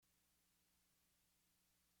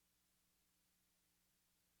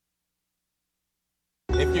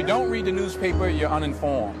If you don't read the newspaper, you're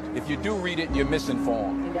uninformed. If you do read it, you're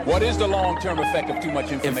misinformed. What is the long-term effect of too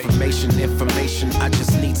much information? Information, I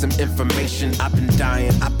just need some information. I've been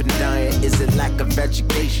dying. Is it lack of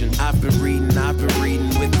education? I've been reading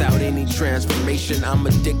without any transformation. I'm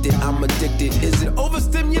addicted. Is it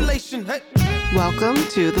overstimulation? Hey. Welcome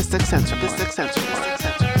to the Sixth Sense Report.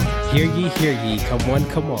 Hear ye, come one,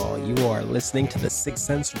 come all. You are listening to the Sixth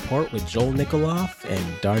Sense Report with Joel Nikoloff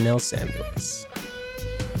and Darnell Samuels.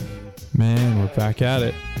 Man, we're back at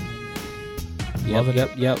it.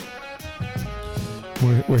 Yep.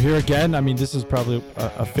 We're here again. I mean, this is probably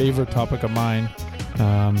a favorite topic of mine,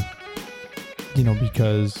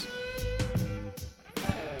 because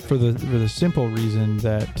for the simple reason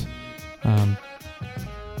that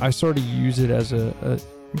I sort of use it as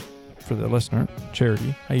for the listener,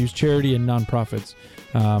 charity. I use charity and nonprofits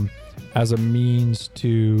as a means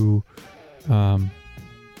to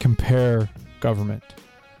compare government,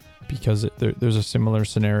 because there's a similar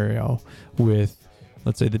scenario with,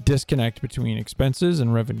 let's say, the disconnect between expenses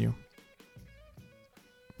and revenue.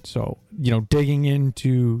 So, digging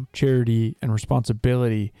into charity and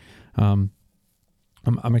responsibility, I'm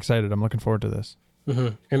excited. I'm looking forward to this.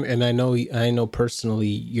 Mm-hmm. And I know personally,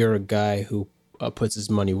 you're a guy who puts his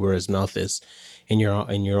money where his mouth is, and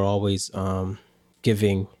you're always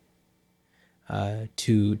giving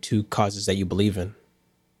to causes that you believe in.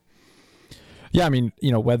 Yeah, I mean,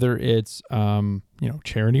 whether it's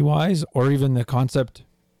charity wise or even the concept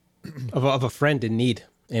of a friend in need,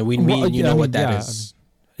 and what that is.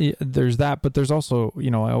 Yeah, there's that, but there's also,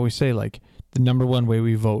 I always say, like, the number one way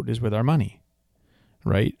we vote is with our money,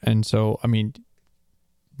 right? And so, I mean,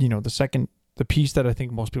 the piece that I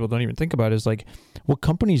think most people don't even think about is, like, what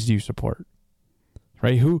companies do you support,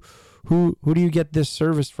 right? Who do you get this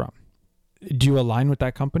service from? Do you align with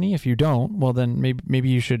that company? If you don't, well, then maybe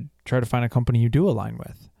you should try to find a company you do align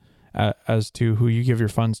with as to who you give your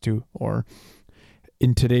funds to. Or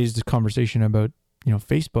in today's conversation about,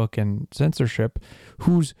 Facebook and censorship,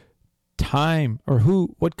 whose time or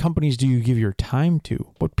what companies do you give your time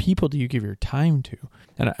to? What people do you give your time to?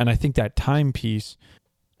 And I think that time piece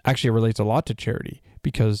actually relates a lot to charity,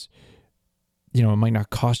 because, it might not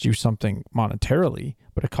cost you something monetarily,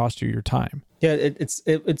 but it costs you your time. Yeah, it's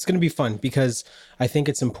going to be fun, because I think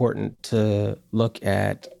it's important to look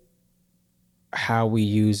at how we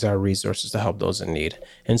use our resources to help those in need.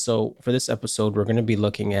 And so for this episode, we're going to be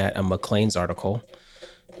looking at a Maclean's article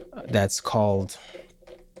that's called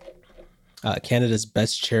Canada's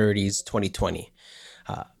Best Charities 2020,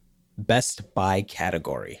 Best by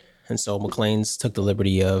Category. And so Maclean's took the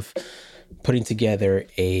liberty of putting together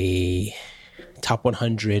a top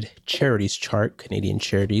 100 charities chart, Canadian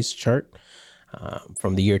charities chart,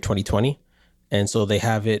 from the year 2020. And so they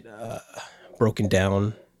have it broken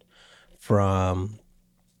down from,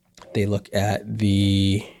 they look at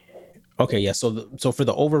so for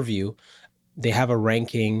the overview, they have a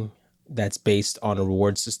ranking that's based on a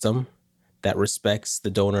reward system that respects the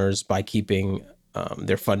donors by keeping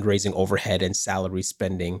their fundraising overhead and salary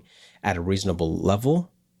spending at a reasonable level.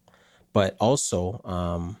 But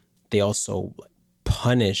also, they also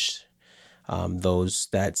punish those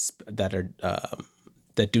that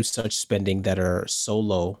do such spending that are so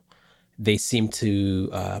low they seem too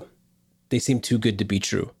good to be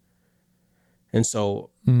true, and so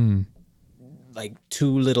like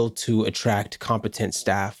too little to attract competent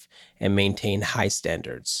staff and maintain high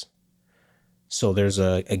standards. So there's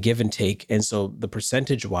a give and take, and so the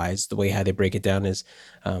percentage wise, the way how they break it down is,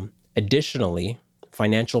 additionally,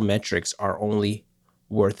 financial metrics are only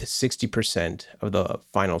worth 60% of the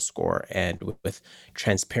final score, and with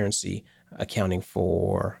transparency accounting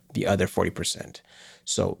for the other 40%.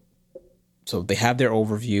 So they have their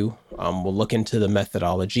overview. We'll look into the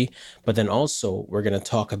methodology, but then also we're going to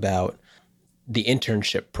talk about the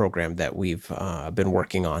internship program that we've been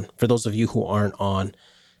working on. For those of you who aren't on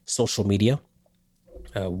social media,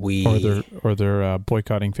 they're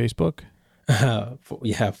boycotting Facebook.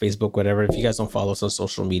 Facebook, whatever. If you guys don't follow us on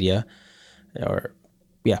social media,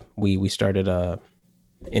 we started a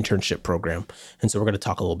internship program, and so we're going to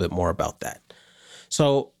talk a little bit more about that.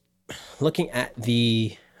 So, looking at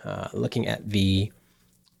the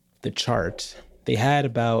chart, they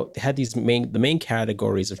had the main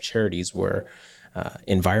categories of charities were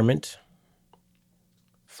environment,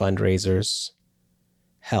 fundraisers,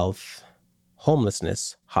 health,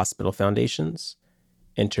 homelessness, hospital foundations,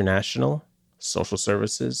 international, social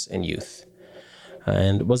services, and youth.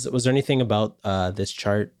 And was there anything about this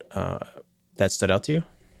chart that stood out to you?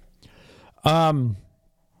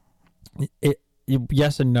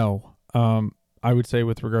 Yes and no. I would say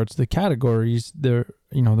with regards to the categories,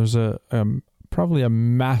 there's a probably a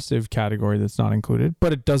massive category that's not included,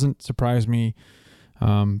 but it doesn't surprise me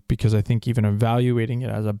because I think even evaluating it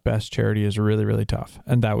as a best charity is really, really tough.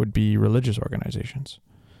 And that would be religious organizations.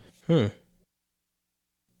 What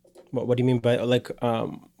do you mean by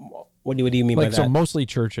what do you mean by that? So mostly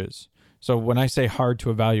churches. So when I say hard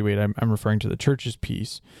to evaluate, I'm referring to the churches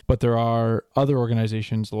piece, but there are other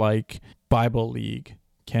organizations like Bible League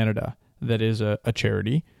Canada that is a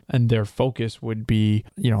charity, and their focus would be,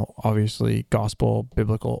 obviously gospel,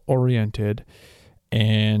 biblical oriented.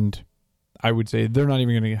 And I would say they're not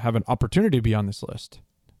even going to have an opportunity to be on this list.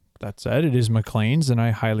 That said, it is Maclean's, and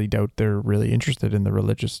I highly doubt they're really interested in the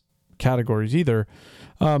religious categories either.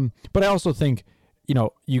 But I also think,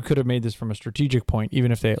 you could have made this from a strategic point,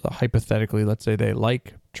 even if they hypothetically, let's say they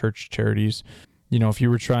like church charities. If you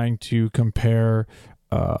were trying to compare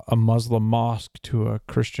a Muslim mosque to a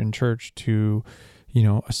Christian church to,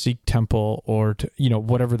 a Sikh temple or to,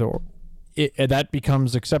 whatever that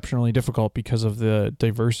becomes exceptionally difficult because of the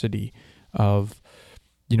diversity of,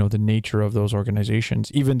 the nature of those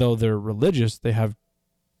organizations. Even though they're religious, they have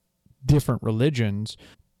different religions.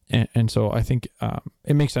 And so I think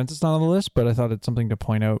it makes sense it's not on the list, but I thought it's something to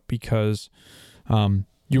point out because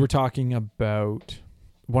you were talking about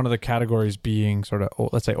one of the categories being sort of,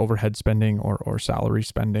 let's say, overhead spending or salary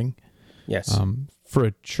spending. Yes. For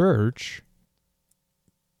a church,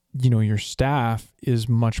 your staff is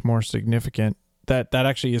much more significant. That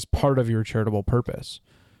actually is part of your charitable purpose.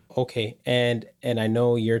 Okay. And I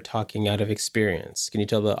know you're talking out of experience. Can you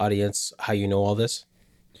tell the audience how you know all this?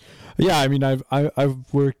 Yeah, I mean,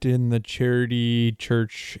 I've worked in the charity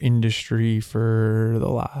church industry for the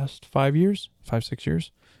last 5 years, 6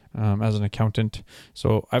 years, as an accountant.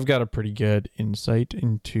 So I've got a pretty good insight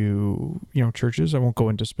into, churches. I won't go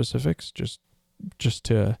into specifics, just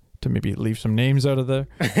to maybe leave some names out of there.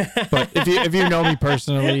 But if you know me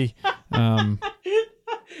personally,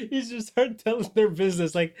 you just start telling their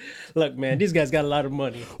business like, look, man, these guys got a lot of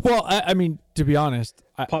money. Well, I mean, to be honest,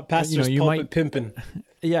 pastors, you might pimping.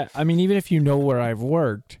 Yeah, I mean, even if you know where I've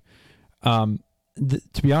worked, to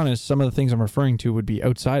be honest, some of the things I'm referring to would be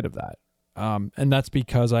outside of that. And that's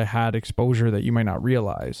because I had exposure that you might not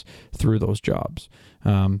realize through those jobs.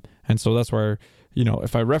 And so that's where,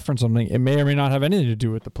 if I reference something, it may or may not have anything to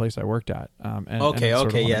do with the place I worked at.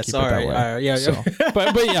 Yeah, sorry. Yeah. So,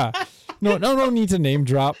 but yeah, no need to name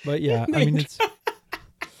drop, but yeah, I mean, it's,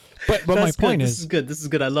 but my point is, this is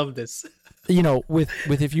good. I love this.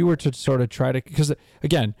 With if you were to sort of try to, because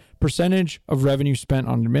again, percentage of revenue spent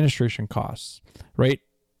on administration costs, right?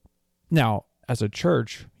 Now, as a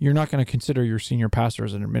church, you're not going to consider your senior pastor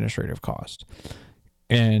as an administrative cost.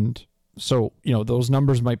 And so, those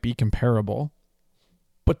numbers might be comparable,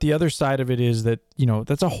 but the other side of it is that,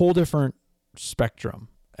 that's a whole different spectrum.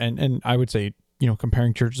 And I would say,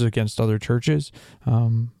 comparing churches against other churches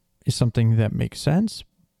is something that makes sense.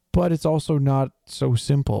 But it's also not so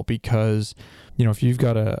simple because, if you've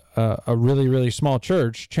got a really, really small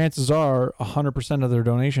church, chances are 100% of their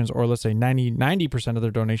donations, or let's say 90% of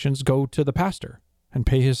their donations go to the pastor and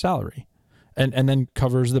pay his salary and then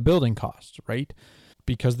covers the building costs, right?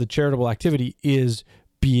 Because the charitable activity is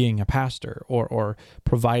being a pastor or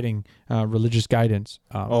providing religious guidance.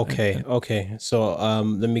 Okay. So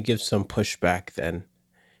let me give some pushback then,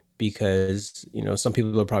 because, some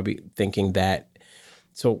people are probably thinking that.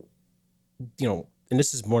 So, and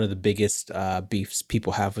this is one of the biggest beefs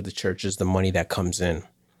people have with the church is the money that comes in.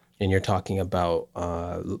 And you're talking about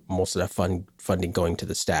most of that funding going to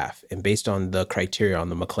the staff. And based on the criteria on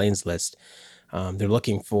the Maclean's list, they're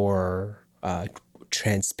looking for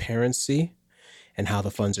transparency and how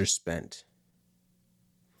the funds are spent.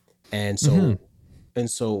 And so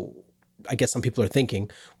I guess some people are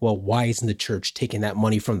thinking, well, why isn't the church taking that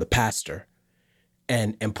money from the pastor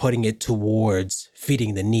and putting it towards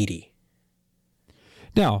feeding the needy?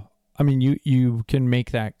 Now, I mean, you can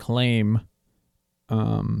make that claim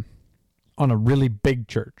on a really big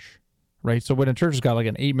church, right? So when a church has got like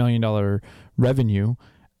an $8 million revenue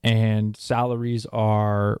and salaries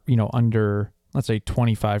are, under, let's say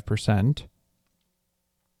 25%,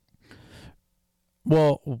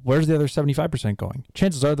 well, where's the other 75% going?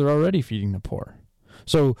 Chances are they're already feeding the poor.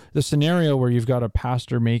 So the scenario where you've got a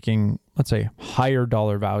pastor making, let's say, higher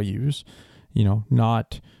dollar values,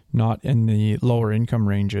 not in the lower income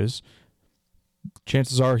ranges,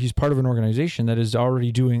 chances are he's part of an organization that is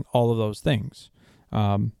already doing all of those things.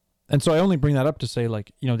 And so I only bring that up to say,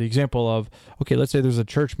 like, the example of, okay, let's say there's a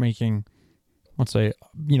church making, let's say,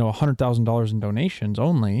 $100,000 in donations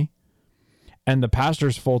only, and the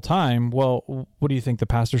pastor's full time. Well, what do you think? The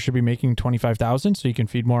pastor should be making $25,000 so you can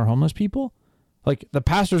feed more homeless people? Like, the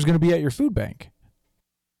pastor's going to be at your food bank.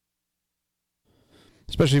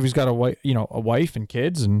 especially if he's got a wife and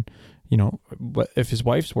kids, and if his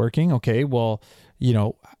wife's working, okay, well,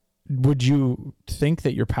 would you think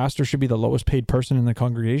that your pastor should be the lowest paid person in the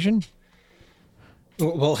congregation?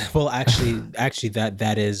 Well, actually,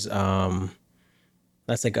 that is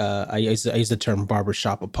that's like I use the term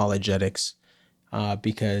barbershop apologetics,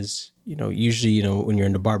 because usually when you're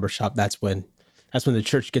in the barbershop, that's when the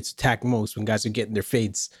church gets attacked most, when guys are getting their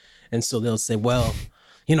fades, and so they'll say, well,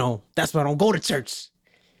 that's why I don't go to church,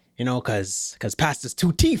 because pastor's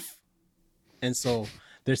two teeth, and so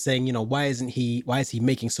they're saying, why is he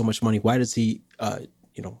making so much money? Why does he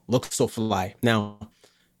look so fly? Now,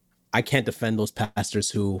 I can't defend those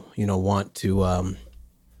pastors who, want to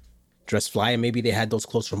dress fly, and maybe they had those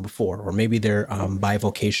clothes from before, or maybe they're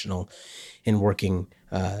bivocational in working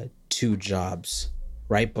two jobs,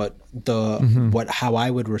 right? But how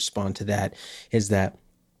I would respond to that is that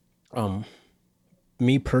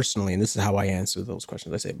me personally, and this is how I answer those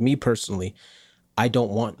questions. I say, me personally, I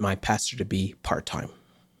don't want my pastor to be part-time.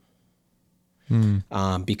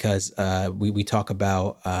 Because we talk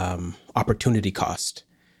about opportunity cost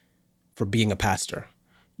for being a pastor.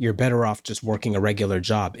 You're better off just working a regular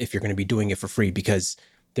job if you're going to be doing it for free, because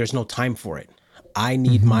there's no time for it. I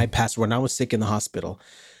need my pastor. When I was sick in the hospital,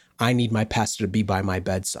 I need my pastor to be by my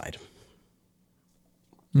bedside.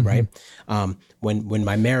 Right? When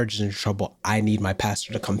my marriage is in trouble, I need my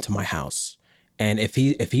pastor to come to my house. And if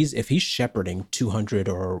he's shepherding 200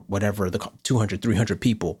 or whatever, the 200, 300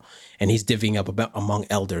 people, and he's divvying up among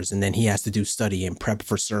elders, and then he has to do study and prep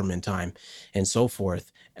for sermon time and so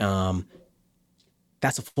forth,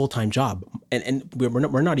 that's a full-time job. And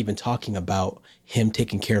we're not even talking about him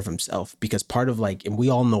taking care of himself, because part of and we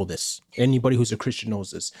all know this, anybody who's a Christian knows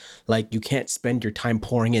this, you can't spend your time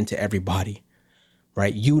pouring into everybody,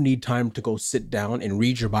 right? You need time to go sit down and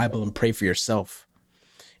read your Bible and pray for yourself.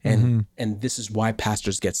 And this is why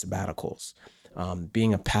pastors get sabbaticals.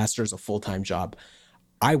 Being a pastor is a full-time job.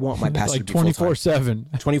 I want my pastor to be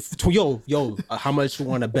 24/7. Yo, how much you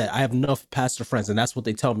want to bet? I have enough pastor friends, and that's what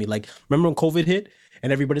they tell me. Remember when COVID hit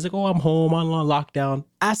and everybody's like, "Oh, I'm home, I'm on lockdown."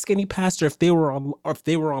 Ask any pastor if they were on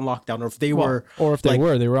lockdown, or if they were, or if they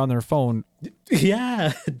were on their phone.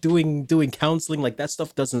 Yeah, doing counseling. That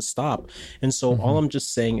stuff doesn't stop. And so all I'm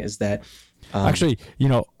just saying is that. Actually,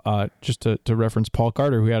 just to reference Paul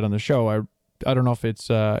Carter, who we had on the show, I don't know if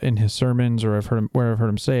it's in his sermons or I've heard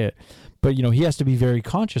him say it, but he has to be very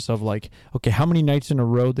conscious of okay, how many nights in a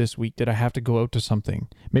row this week did I have to go out to something?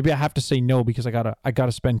 Maybe I have to say no because I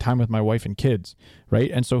gotta spend time with my wife and kids, right?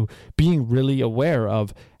 And so being really aware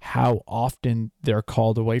of how often they're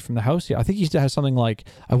called away from the house. Yeah, I think he has something like,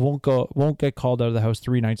 I won't get called out of the house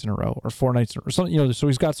 3 nights in a row or 4 nights or something. So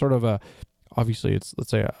he's got sort of obviously it's, let's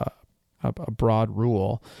say, a broad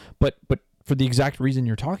rule, but for the exact reason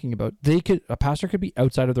you're talking about, a pastor could be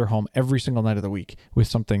outside of their home every single night of the week with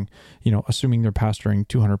something, assuming they're pastoring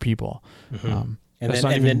 200 people. And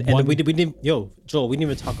we didn't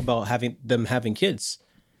even talk about having kids.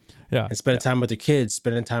 Yeah. And spending time with their kids,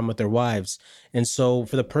 spending time with their wives. And so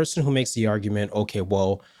for the person who makes the argument, okay,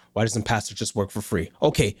 well, why doesn't pastor just work for free?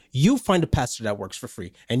 Okay, you find a pastor that works for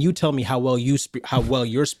free, and you tell me how well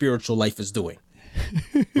your spiritual life is doing.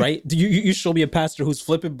 Right? You show me a pastor who's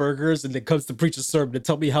flipping burgers and then comes to preach a sermon and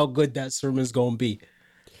tell me how good that sermon is going to be.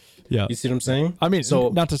 Yeah. You see what I'm saying? I mean, so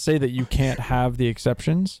not to say that you can't have the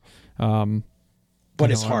exceptions, but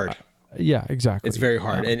it's hard. Yeah, exactly. It's very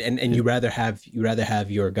hard. And you rather have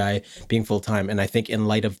your guy being full time. And I think in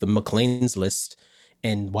light of the McLean's list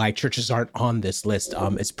and why churches aren't on this list,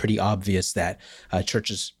 it's pretty obvious that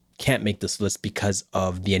churches can't make this list because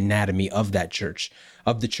of the anatomy of the church.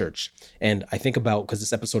 And I think about, because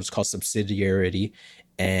this episode is called Subsidiarity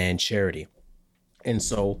and Charity. And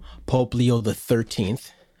so Pope Leo the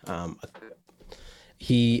 13th,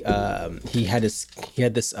 he had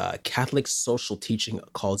this Catholic social teaching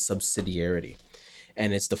called subsidiarity.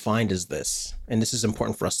 And it's defined as this, and this is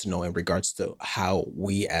important for us to know in regards to how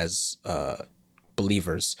we as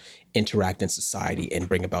believers interact in society and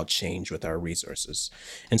bring about change with our resources.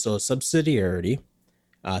 And so subsidiarity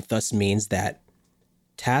thus means that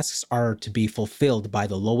tasks are to be fulfilled by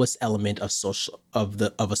the lowest element of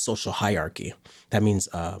a social hierarchy. That means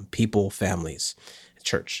people, families,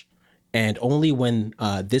 church. And only when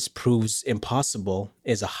this proves impossible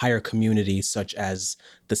is a higher community, such as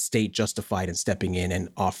the state, justified in stepping in and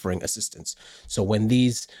offering assistance. So when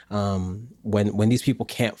these when these people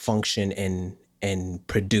can't function and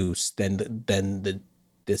produce, then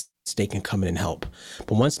the state can come in and help.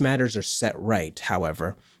 But once matters are set right,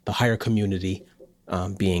 however, the higher community,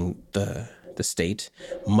 being the state,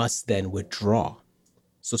 must then withdraw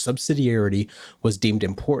So subsidiarity was deemed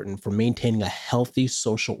important for maintaining a healthy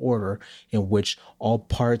social order in which all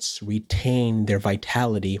parts retain their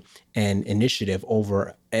vitality and initiative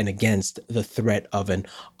over and against the threat of an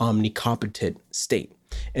omnicompetent state.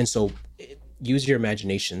 And so use your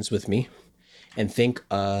imaginations with me and think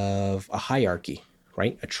of a hierarchy,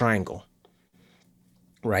 right? A triangle,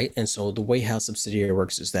 right? And so the way how subsidiary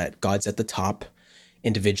works is that God's at the top,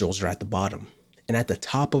 individuals are at the bottom. And at the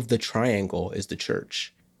top of the triangle is the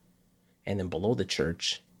church. And then below the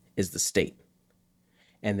church is the state.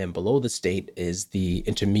 And then below the state is the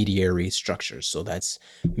intermediary structures. So that's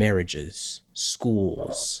marriages,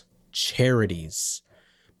 schools, charities,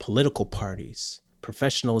 political parties,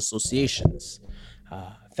 professional associations,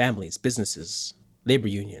 families, businesses, labor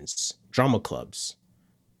unions, drama clubs,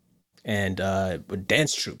 and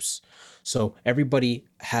dance troupes. So everybody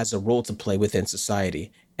has a role to play within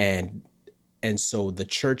society. And so the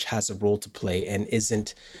church has a role to play and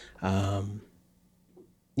isn't, and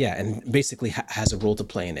basically has a role to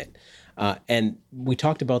play in it. And we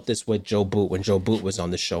talked about this with Joe Boot when Joe Boot was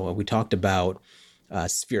on the show, and we talked about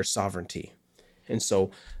sphere sovereignty. And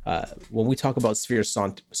so when we talk about sphere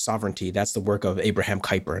sovereignty, that's the work of Abraham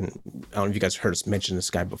Kuyper. And I don't know if you guys heard us mention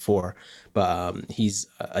this guy before, but he's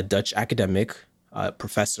a Dutch academic,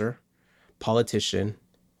 professor, politician,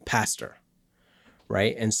 pastor,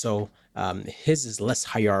 right? And so his is less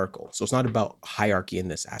hierarchical. So it's not about hierarchy in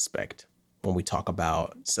this aspect when we talk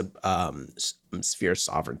about sphere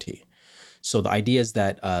sovereignty. So the idea is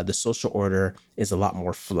that the social order is a lot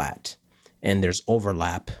more flat, and there's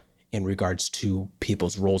overlap in regards to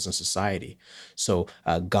people's roles in society. So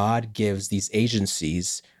God gives these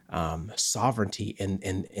agencies sovereignty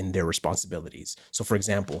in their responsibilities. So for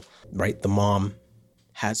example, right, the mom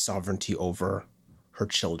has sovereignty over her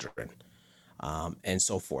children. And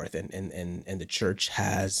so forth. And the church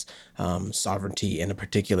has sovereignty in a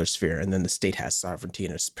particular sphere, and then the state has sovereignty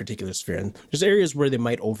in a particular sphere. And there's areas where they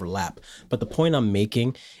might overlap. But the point I'm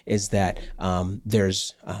making is that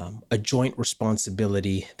there's a joint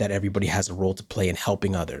responsibility that everybody has a role to play in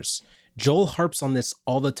helping others. Joel harps on this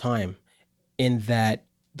all the time, in that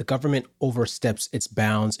the government oversteps its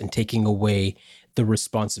bounds in taking away the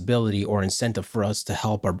responsibility or incentive for us to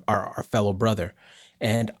help our fellow brother.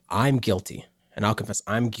 And I'm guilty, and I'll confess,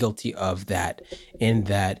 I'm guilty of that, in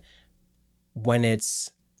that when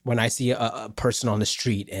I see a person on the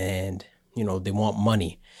street and, you know, they want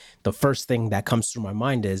money, the first thing that comes through my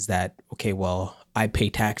mind is that, okay, well, I pay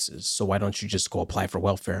taxes, so why don't you just go apply for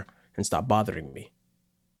welfare and stop bothering me?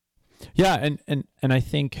 Yeah, and I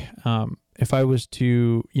think if I was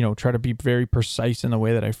to, you know, try to be very precise in the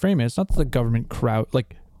way that I frame it, it's not that the government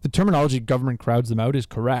like the terminology "government crowds them out" is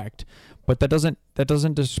correct, but that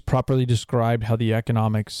doesn't just properly describe how the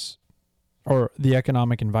economics or the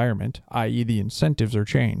economic environment, i.e. the incentives, are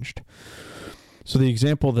changed. So the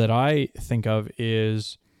example that I think of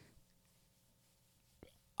is,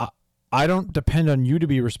 I don't depend on you to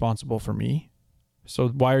be responsible for me, so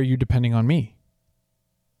why are you depending on me?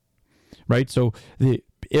 Right? So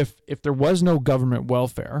if there was no government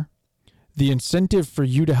welfare, the incentive for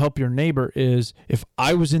you to help your neighbor is, if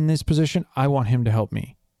I was in this position, I want him to help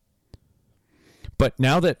me. But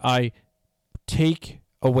now that I take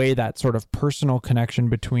away that sort of personal connection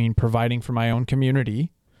between providing for my own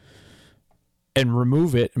community and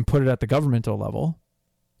remove it and put it at the governmental level,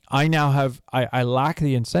 I now have, I lack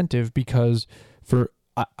the incentive, because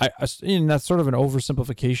and that's sort of an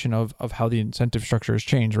oversimplification of how the incentive structure has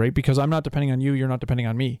changed, right? Because I'm not depending on you, you're not depending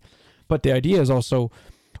on me. But the idea is also,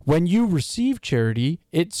 when you receive charity,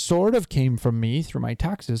 it sort of came from me through my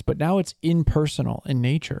taxes, but now it's impersonal in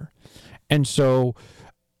nature. And so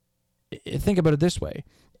think about it this way.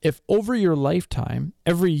 If over your lifetime,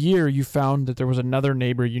 every year you found that there was another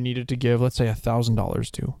neighbor you needed to give, let's say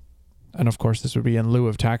 $1,000 to, and of course this would be in lieu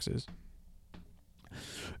of taxes,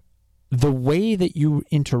 the way that you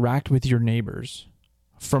interact with your neighbors,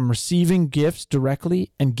 from receiving gifts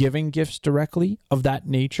directly and giving gifts directly of that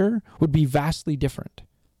nature, would be vastly different.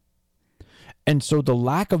 And so the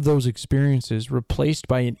lack of those experiences, replaced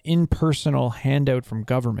by an impersonal handout from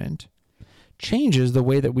government, changes the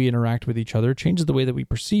way that we interact with each other, changes the way that we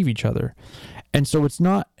perceive each other. And so it's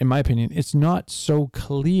not, in my opinion, it's not so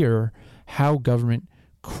clear how government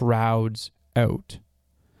crowds out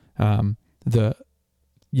the,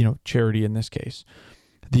 you know, charity in this case.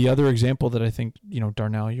 The other example that I think, you know,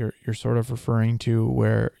 Darnell, you're sort of referring to,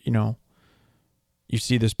 where, you know, you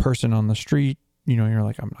see this person on the street, you know, you're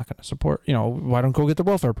like, I'm not going to support, you know, why don't go get the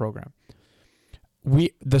welfare program?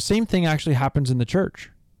 The same thing actually happens in the church,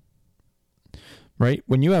 right?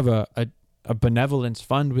 When you have a benevolence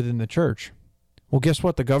fund within the church, Well, guess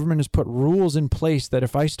what? The government has put rules in place that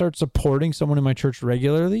if I start supporting someone in my church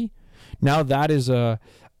regularly, now that is a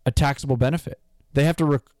taxable benefit. They have to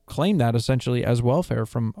reclaim that essentially as welfare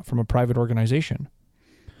from a private organization.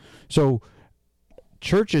 So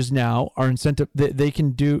churches now are incentive. They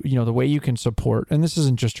can do, the way you can support, and this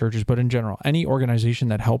isn't just churches, but in general, any organization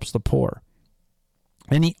that helps the poor,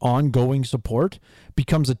 any ongoing support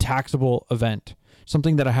becomes a taxable event,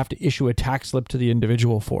 something that I have to issue a tax slip to the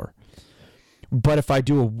individual for. But if I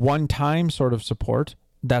do a one-time sort of support,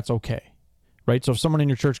 that's okay, right? So if someone in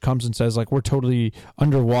your church comes and says, like, we're totally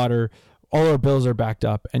underwater, all our bills are backed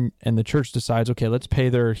up, and the church decides, okay, let's pay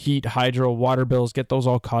their heat, hydro, water bills, get those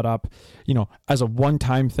all caught up, as a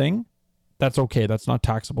one-time thing, that's okay. That's not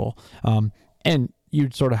taxable. And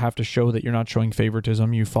you'd sort of have to show that you're not showing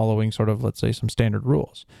favoritism, you following sort of, let's say, some standard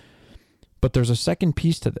rules. But there's a second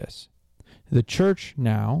piece to this. The church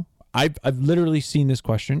now, I've literally seen this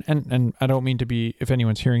question, and I don't mean to be, if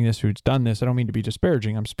anyone's hearing this who's done this, I don't mean to be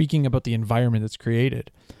disparaging. I'm speaking about the environment that's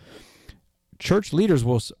created. Church leaders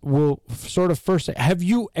will sort of first say, have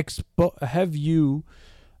you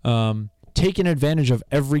taken advantage of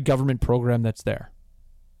every government program that's there?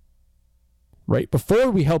 Right? Before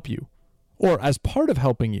we help you, or as part of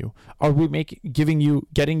helping you, are we getting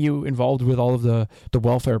you involved with all of the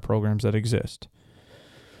welfare programs that exist?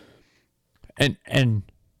 And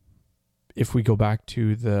if we go back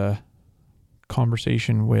to the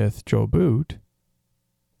conversation with Joe Boot,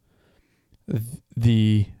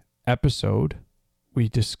 the episode, we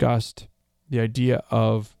discussed the idea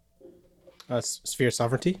of sphere of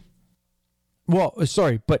sovereignty. Well,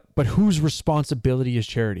 sorry, but whose responsibility is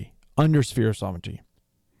charity under sphere of sovereignty?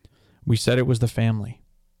 We said it was the family.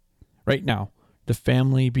 Right now, the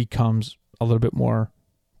family becomes a little bit more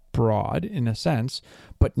broad in a sense,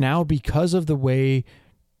 but now because of the way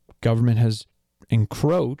government has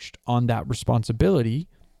encroached on that responsibility,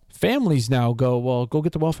 families now go, well, go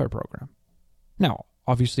get the welfare program. Now,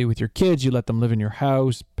 obviously with your kids, you let them live in your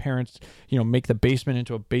house. Parents, make the basement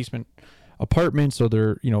into a basement apartment so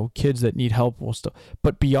they're, kids that need help will still.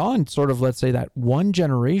 But beyond sort of, let's say, that one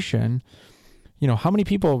generation, how many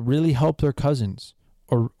people really help their cousins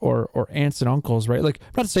or aunts and uncles, right? Like,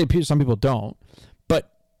 not to say some people don't,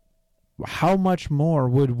 but how much more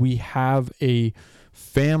would we have a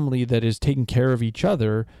family that is taking care of each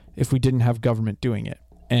other if we didn't have government doing it?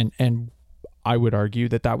 And I would argue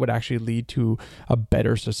that would actually lead to a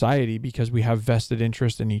better society because we have vested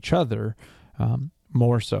interest in each other,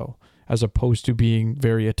 more so, as opposed to being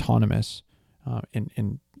very autonomous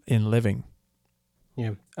in living.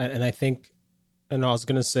 Yeah, and I think, and I was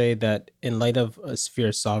going to say that in light of a sphere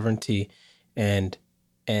of sovereignty, and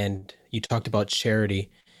you talked about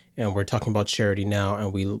charity, and we're talking about charity now,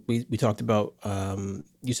 and we talked about,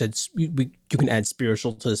 you said you can add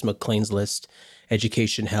spiritual to this McLean's list,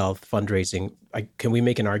 education, health, fundraising. Can we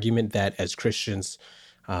make an argument that as Christians,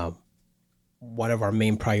 one of our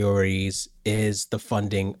main priorities is the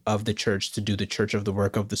funding of the church to do the church of the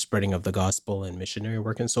work of the spreading of the gospel and missionary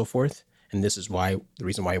work and so forth? And this is the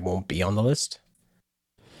reason why it won't be on the list?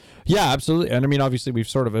 Yeah, absolutely. And I mean, obviously we've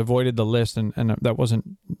sort of avoided the list, and that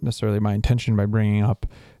wasn't necessarily my intention by bringing up,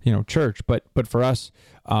 church, but for us,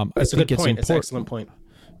 it's a good point. It's an excellent point.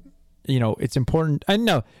 It's important. And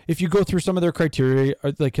no, if you go through some of their criteria,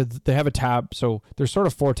 like they have a tab. So there's sort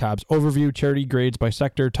of 4 tabs: overview, charity, grades by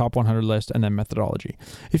sector, top 100 list, and then methodology.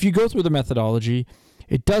 If you go through the methodology,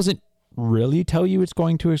 it doesn't really tell you it's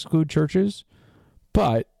going to exclude churches,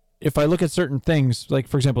 but if I look at certain things, like,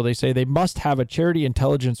 for example, they say they must have a charity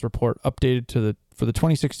intelligence report updated for the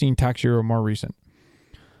 2016 tax year or more recent.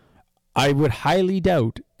 I would highly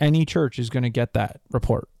doubt any church is going to get that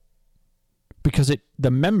report because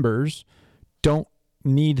the members don't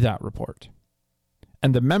need that report.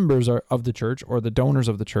 And the members of the church, or the donors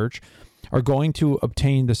of the church, are going to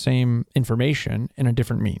obtain the same information in a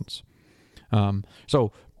different means.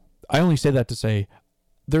 So I only say that to say,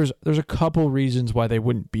 there's a couple reasons why they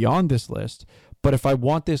wouldn't be on this list, but if I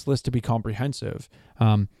want this list to be comprehensive,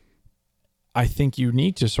 I think you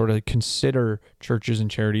need to sort of consider churches and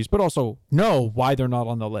charities, but also know why they're not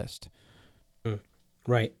on the list.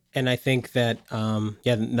 Right. And I think that,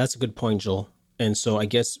 that's a good point, Joel. And so I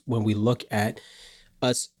guess when we look at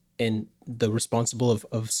us and the responsible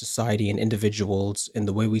of society and individuals and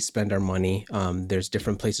the way we spend our money, there's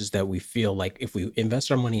different places that we feel like if we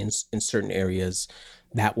invest our money in certain areas,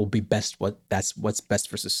 that will be best. That's what's best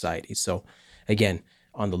for society. So again,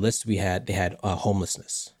 on the list they had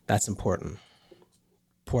homelessness. That's important.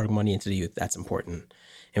 Pouring money into the youth. That's important.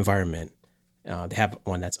 Environment. They have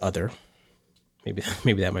one that's other.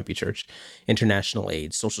 maybe that might be church, international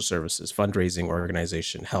aid, social services, fundraising,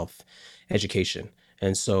 organization, health, education.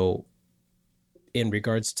 And so in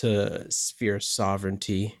regards to sphere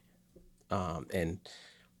sovereignty, and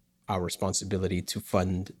our responsibility to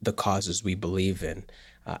fund the causes we believe in,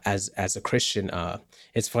 as a Christian,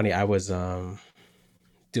 it's funny, I was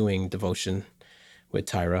doing devotion with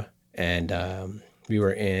Tyra, and we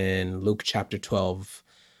were in Luke chapter 12,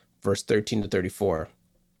 verse 13 to 34.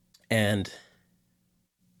 And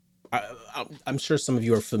I'm sure some of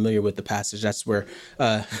you are familiar with the passage. That's where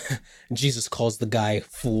Jesus calls the guy,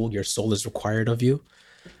 "Fool, your soul is required of you."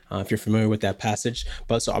 If you're familiar with that passage.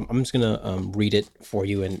 But so I'm just going to read it for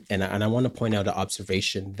you. And I want to point out an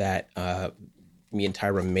observation that me and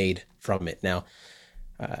Tyra made from it. Now,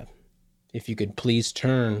 if you could please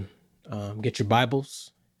turn, get your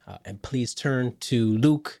Bibles, and please turn to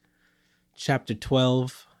Luke chapter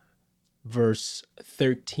 12, verse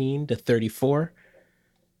 13 to 34.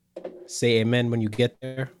 Say amen when you get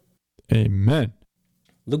there. Amen.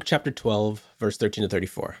 Luke chapter 12, verse 13 to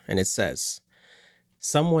 34. And it says,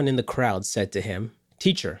 "Someone in the crowd said to him,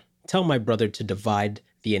 'Teacher, tell my brother to divide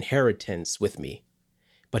the inheritance with me.'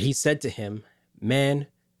 But he said to him, 'Man,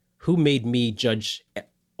 who made me judge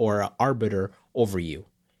or arbiter over you?'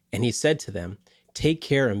 And he said to them, 'Take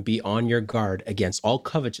care and be on your guard against all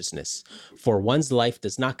covetousness, for one's life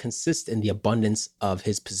does not consist in the abundance of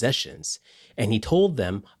his possessions.' And he told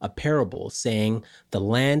them a parable, saying, 'The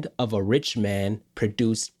land of a rich man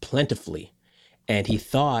produced plentifully. And he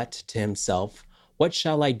thought to himself, What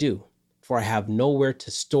shall I do? For I have nowhere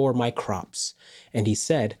to store my crops. And he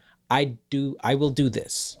said, I will do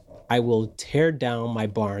this. I will tear down my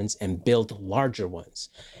barns and build larger ones.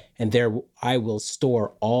 And there I will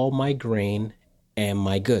store all my grain and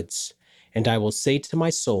my goods. And I will say to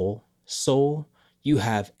my soul, Soul, you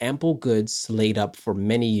have ample goods laid up for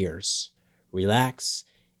many years. Relax,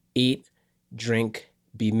 eat, drink,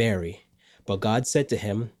 be merry.' But God said to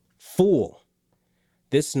him, 'Fool,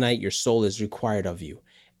 this night your soul is required of you,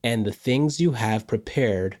 and the things you have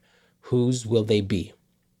prepared, whose will they be?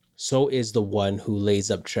 So is the one who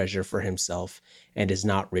lays up treasure for himself and is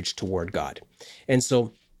not rich toward God.'" And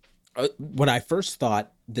so what I first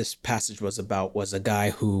thought this passage was about was a guy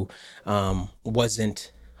who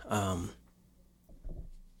doesn't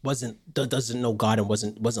know God and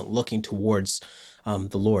wasn't looking towards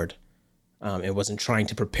the Lord, and wasn't trying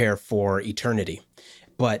to prepare for eternity.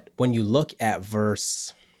 But when you look at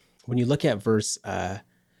verse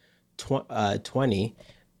 20,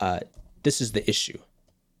 this is the issue.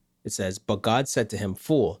 It says, "But God said to him,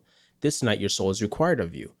 'Fool, this night your soul is required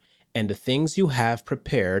of you, and the things you have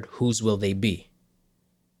prepared, whose will they be?'"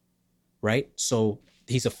 Right? So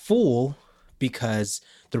he's a fool because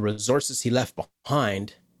the resources he left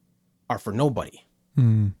behind are for nobody.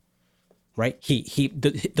 Right?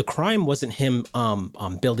 The crime wasn't him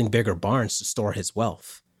building bigger barns to store his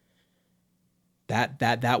wealth.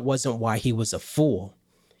 That wasn't why he was a fool.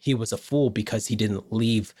 He was a fool because he didn't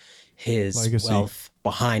leave his legacy, wealth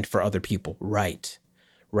behind for other people. Right.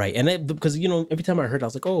 And because, every time I heard, I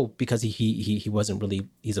was like, oh, because he wasn't really,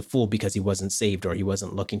 he's a fool because he wasn't saved or he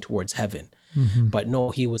wasn't looking towards heaven. Mm-hmm. But no,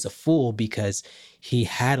 he was a fool because he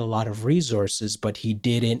had a lot of resources, but he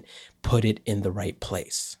didn't put it in the right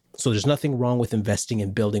place. So there's nothing wrong with investing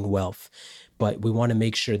and building wealth, but we want to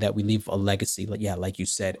make sure that we leave a legacy, like you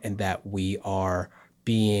said, and that we are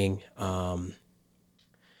being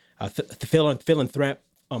philanthropic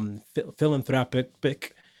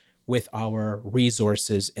with our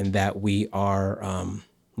resources, and that we are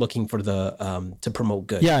looking for to promote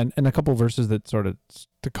good. Yeah, and a couple of verses that sort of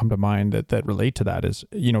to come to mind that relate to that is,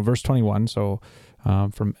 verse 21. So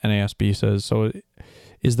from NASB says, "So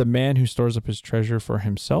is the man who stores up his treasure for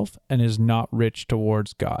himself and is not rich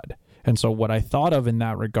towards God." And so what I thought of in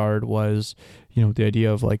that regard was, the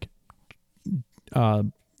idea of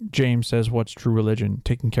James says, what's true religion?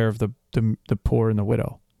 Taking care of the poor and the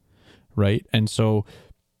widow, right? And so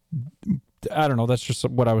I don't know, that's just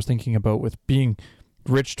what I was thinking about with being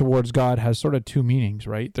rich towards God has sort of two meanings,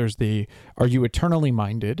 right? There's are you eternally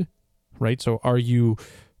minded, right? So are you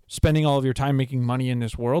spending all of your time making money in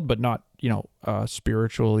this world, but not,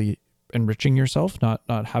 spiritually enriching yourself, not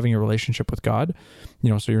having a relationship with God,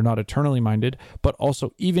 so you're not eternally minded. But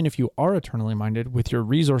also, even if you are eternally minded with your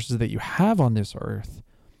resources that you have on this earth,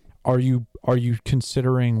 are you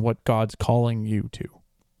considering what God's calling you to?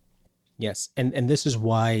 Yes, and this is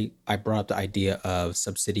why I brought up the idea of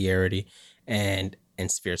subsidiarity and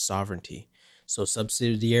sphere sovereignty. So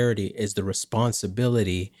subsidiarity is the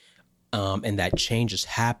responsibility, and that change is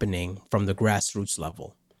happening from the grassroots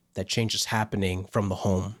level. That change is happening from the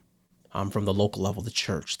home, from the local level, the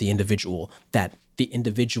church, the individual, that the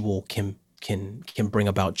individual can bring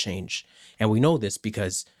about change. And we know this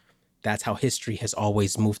because that's how history has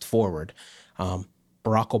always moved forward.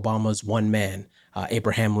 Barack Obama is one man.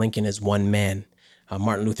 Abraham Lincoln is one man.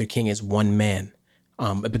 Martin Luther King is one man.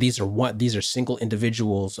 But these are single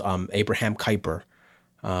individuals. Abraham Kuyper,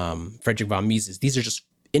 Frederick von Mises. These are just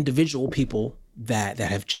individual people that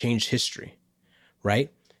have changed history,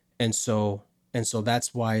 right? And so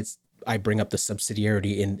that's why I bring up the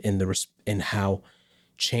subsidiarity in how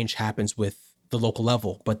change happens with the local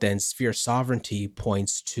level. But then sphere sovereignty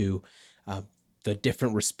points to the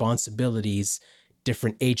different responsibilities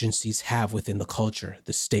different agencies have within the culture,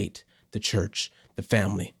 the state, the church, the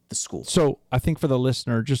family, the school. So I think for the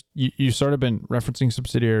listener, just you sort of been referencing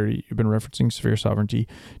subsidiarity, you've been referencing sphere sovereignty.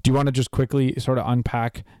 Do you want to just quickly sort of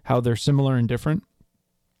unpack how they're similar and different?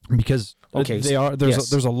 Because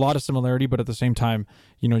there's a lot of similarity, but at the same time,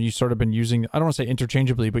 you sort of been using, I don't want to say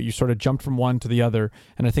interchangeably, but you sort of jumped from one to the other.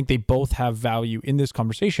 And I think they both have value in this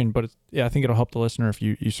conversation, but I think it'll help the listener if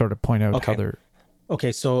you sort of point out how they're.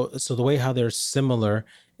 Okay. So the way how they're similar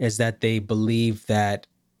is that they believe that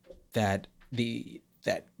there's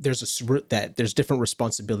different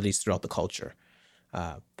responsibilities throughout the culture.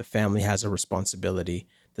 The family has a responsibility.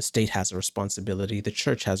 The state has a responsibility. The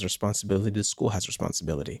church has a responsibility. The school has a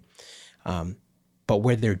responsibility. But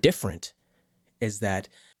where they're different is that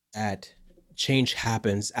change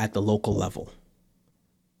happens at the local level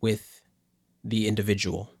with the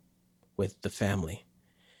individual, with the family.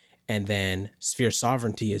 And then sphere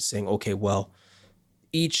sovereignty is saying, okay, well,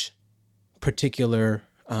 each particular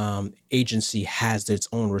agency has its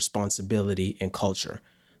own responsibility and culture.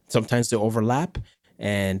 Sometimes they overlap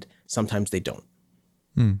and sometimes they don't.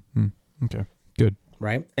 Okay, good.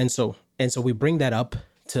 Right. And so we bring that up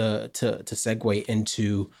to segue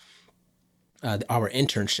into our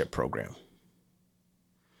internship program.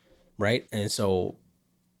 Right. And so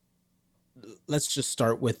let's just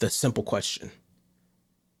start with the simple question.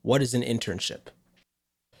 What is an internship?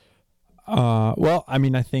 Well, I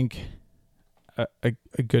mean, I think a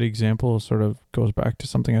good example sort of goes back to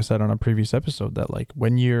something I said on a previous episode, that like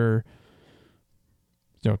when you're,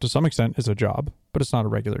 to some extent it's a job, but it's not a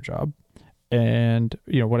regular job. And,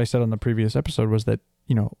 what I said on the previous episode was that,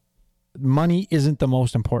 money isn't the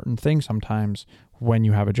most important thing sometimes when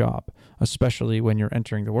you have a job, especially when you're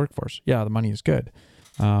entering the workforce. Yeah, the money is good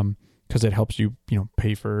because it helps you,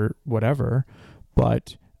 pay for whatever,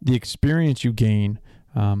 but the experience you gain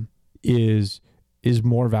is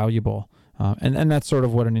more valuable. And that's sort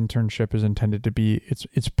of what an internship is intended to be.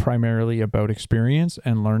 It's primarily about experience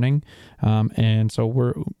and learning. And so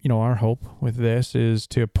we're, our hope with this is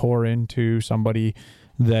to pour into somebody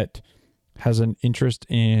that has an interest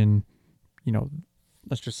in,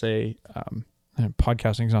 let's just say,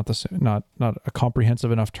 podcasting is not a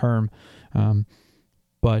comprehensive enough term.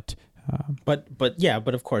 But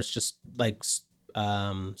of course, just like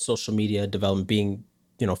social media development being,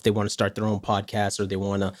 if they want to start their own podcast or they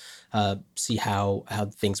want to see how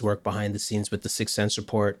things work behind the scenes with the Sixth Sense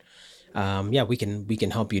Report, we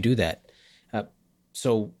can help you do that.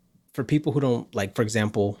 So for people who don't, like, for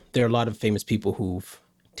example, there are a lot of famous people who've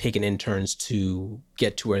taken interns to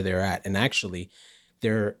get to where they're at. And actually,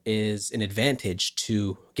 there is an advantage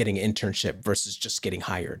to getting an internship versus just getting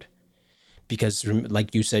hired. Because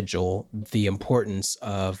like you said, Joel, the importance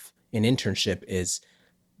of an internship is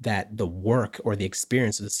that the work or the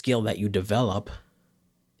experience or the skill that you develop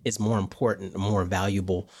is more important and more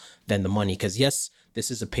valuable than the money. Because yes, this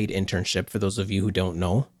is a paid internship for those of you who don't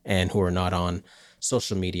know and who are not on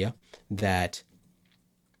social media, that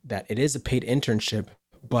it is a paid internship,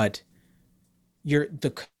 but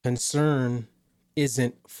the concern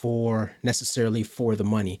isn't necessarily for the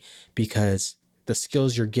money, because the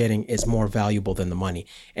skills you're getting is more valuable than the money.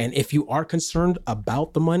 And if you are concerned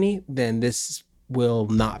about the money, then this will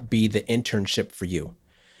not be the internship for you.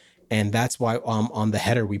 And that's why on the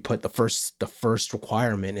header we put the first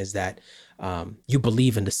requirement is that you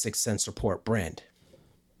believe in the Sixth Sense Report brand.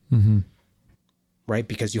 Mm-hmm. Right?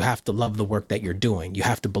 Because you have to love the work that you're doing. You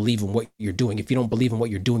have to believe in what you're doing. If you don't believe in what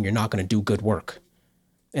you're doing, you're not going to do good work.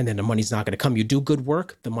 And then the money's not going to come. You do good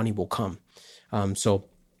work, the money will come. So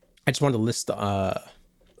I just wanted to list a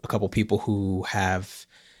couple people who have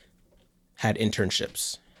had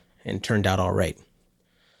internships and turned out all right.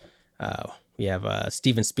 We have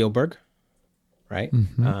Steven Spielberg, right?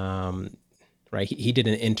 Mm-hmm. Right. He did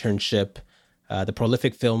an internship. The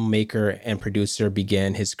prolific filmmaker and producer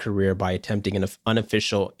began his career by attempting an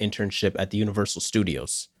unofficial internship at the Universal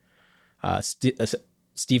Studios.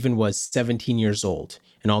 Steven was 17 years old,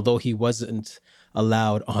 and although he wasn't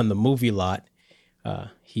allowed on the movie lot,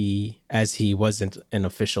 as he wasn't an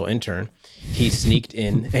official intern, he sneaked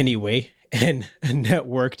in anyway and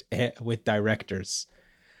networked with directors.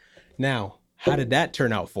 Now, how did that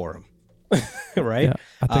turn out for him? Right? Yeah,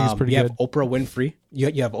 I think it's pretty you good. have Oprah Winfrey. You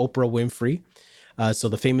have Oprah Winfrey. So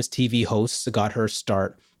the famous TV host got her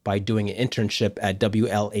start by doing an internship at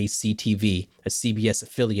WLAC-TV, a CBS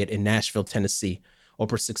affiliate in Nashville, Tennessee.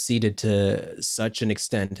 Oprah succeeded to such an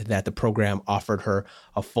extent that the program offered her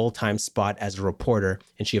a full-time spot as a reporter,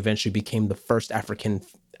 and she eventually became the first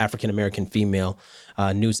African-American female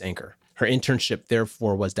news anchor. Her internship,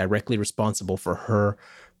 therefore, was directly responsible for her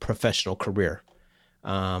professional career.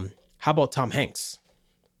 How about Tom Hanks?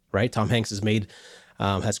 Right? Tom Hanks has made,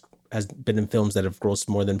 has been in films that have grossed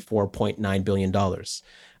more than $4.9 billion.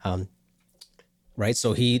 Right?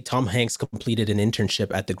 So Tom Hanks completed an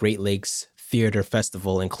internship at the Great Lakes Theater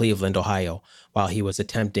Festival in Cleveland, Ohio, while he was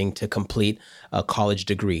attempting to complete a college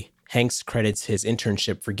degree. Hanks credits his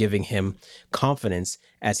internship for giving him confidence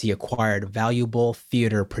as he acquired valuable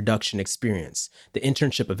theater production experience. The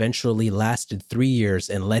internship eventually lasted 3 years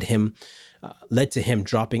and led to him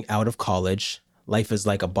dropping out of college. Life is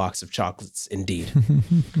like a box of chocolates, indeed.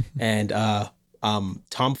 And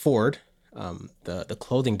Tom Ford, the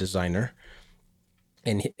clothing designer,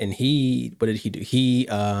 and he, what did he do?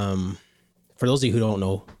 For those of you who don't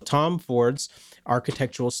know, Tom Ford's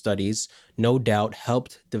architectural studies no doubt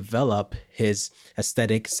helped develop his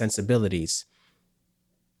aesthetic sensibilities.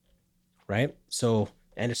 Right? So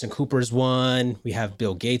Anderson Cooper's one. We have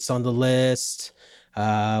Bill Gates on the list.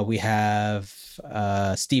 We have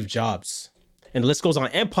Steve Jobs. And the list goes on.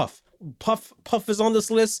 And Puff. Puff is on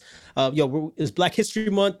this list. It's Black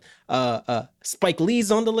History Month. Spike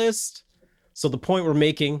Lee's on the list. So the point we're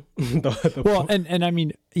making, and I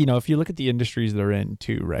mean, if you look at the industries they're in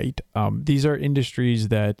too, right? These are industries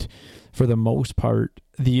that, for the most part,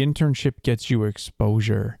 the internship gets you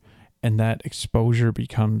exposure, and that exposure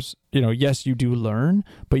becomes, yes, you do learn,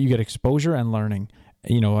 but you get exposure and learning.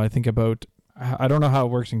 I think about, I don't know how it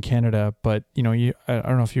works in Canada, but I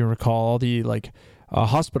don't know if you recall all the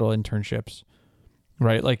hospital internships,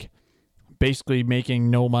 right? Like, basically making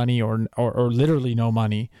no money or literally no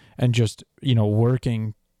money and just,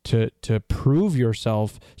 working to prove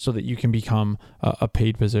yourself so that you can become a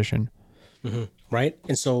paid position. Mm-hmm. Right.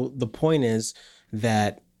 And so the point is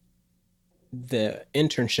that the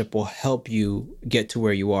internship will help you get to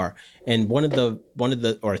where you are. And one of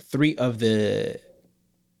the three of the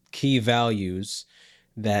key values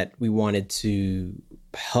that we wanted to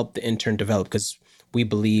help the intern develop, because we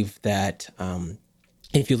believe that,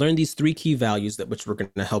 if you learn these three key values which we're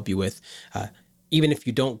going to help you with, even if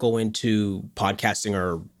you don't go into podcasting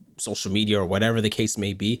or social media or whatever the case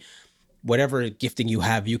may be, whatever gifting you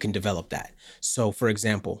have, you can develop that. So, for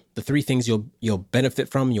example, the three things you'll benefit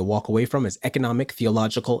from, you'll walk away from, is economic,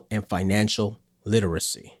 theological, and financial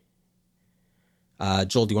literacy.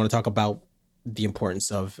 Joel, do you want to talk about the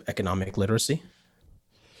importance of economic literacy?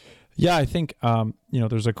 Yeah, I think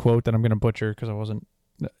there's a quote that I'm going to butcher because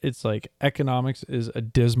it's like, economics is a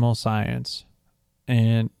dismal science.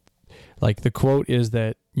 And the quote is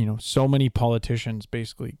that, so many politicians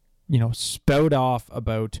basically, spout off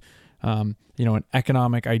about, an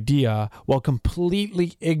economic idea while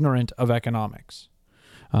completely ignorant of economics.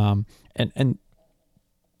 I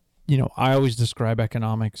always describe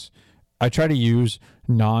economics. I try to use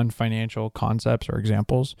non-financial concepts or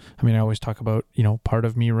examples. I mean, I always talk about, part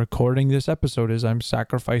of me recording this episode is I'm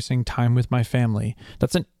sacrificing time with my family.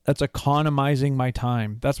 That's economizing my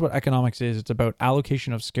time. That's what economics is. It's about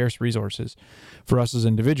allocation of scarce resources. For us as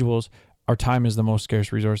individuals, our time is the most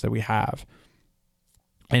scarce resource that we have.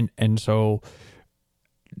 And so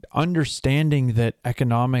understanding that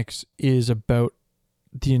economics is about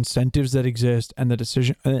the incentives that exist and the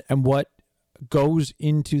decision and what goes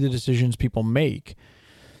into the decisions people make,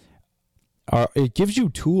 it gives you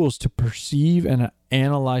tools to perceive and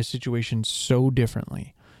analyze situations so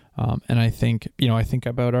differently. And I think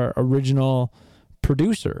about our original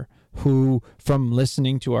producer who, from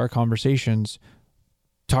listening to our conversations,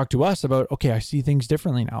 talked to us about, okay, I see things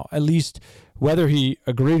differently now. At least whether he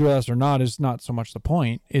agreed with us or not is not so much the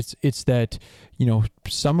point. It's that,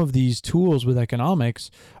 some of these tools with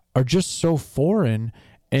economics are just so foreign,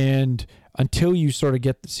 and until you sort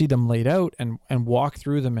of see them laid out and walk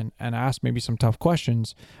through them and ask maybe some tough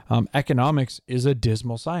questions, economics is a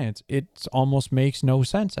dismal science. It almost makes no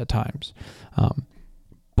sense at times.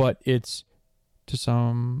 But it's, to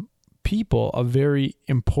some people, a very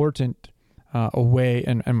important way.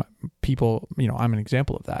 And people, I'm an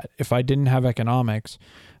example of that. If I didn't have economics,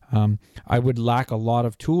 I would lack a lot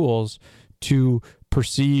of tools to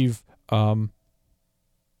perceive the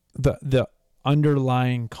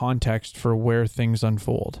underlying context for where things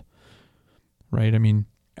unfold, right? I mean,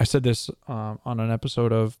 I said this on an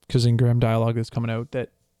episode of Kazin Graham Dialogue that's coming out, that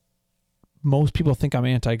most people think I'm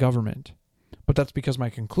anti-government, but that's because my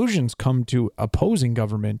conclusions come to opposing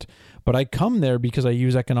government. But I come there because I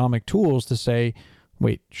use economic tools to say,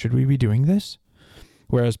 wait, should we be doing this?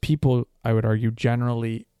 Whereas people, I would argue,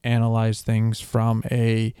 generally analyze things from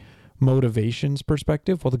a motivations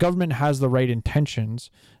perspective. Well, the government has the right intentions,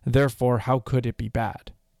 therefore, how could it be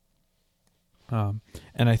bad? And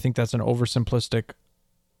I think that's an oversimplistic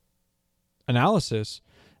analysis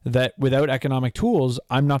that without economic tools,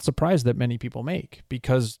 I'm not surprised that many people make,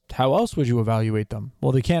 because how else would you evaluate them?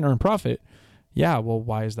 Well, they can't earn profit. Yeah, well,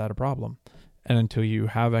 why is that a problem? And until you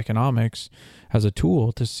have economics as a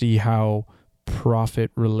tool to see how profit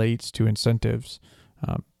relates to incentives,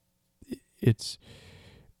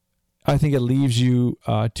 I think it leaves you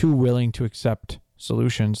too willing to accept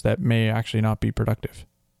solutions that may actually not be productive.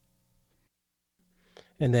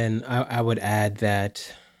 And then I would add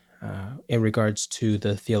that in regards to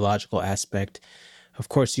the theological aspect, of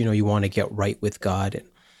course, you want to get right with God and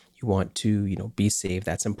you want to, be saved.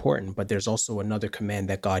 That's important. But there's also another command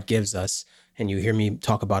that God gives us, and you hear me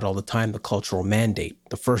talk about all the time, the cultural mandate,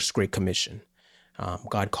 the first Great Commission.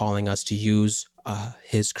 God calling us to use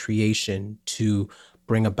his creation to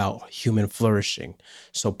bring about human flourishing.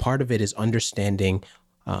 So part of it is understanding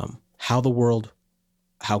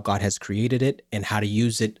how God has created it and how to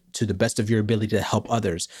use it to the best of your ability to help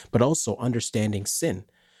others, but also understanding sin,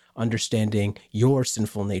 understanding your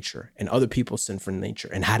sinful nature and other people's sinful nature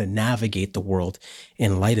and how to navigate the world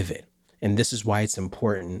in light of it. And this is why it's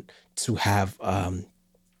important to have,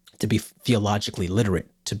 to be theologically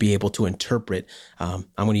literate, to be able to interpret, I'm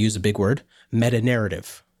going to use a big word,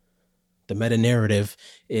 meta-narrative. The meta-narrative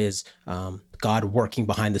is God working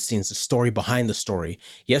behind the scenes, the story behind the story.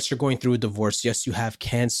 Yes, you're going through a divorce. Yes, you have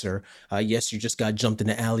cancer. Yes, you just got jumped in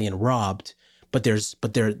the alley and robbed. But there's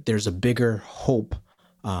a bigger hope.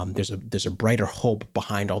 There's a brighter hope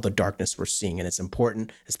behind all the darkness we're seeing, and it's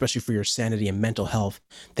important, especially for your sanity and mental health,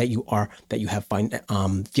 that you have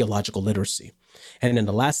theological literacy. And then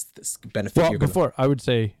the last benefit. Well, I would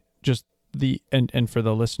say just and for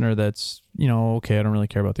the listener that's, okay, I don't really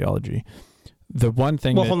care about theology. The one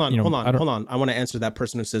thing. Well, hold on. I want to answer that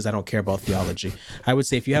person who says I don't care about theology. I would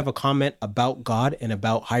say if you have a comment about God and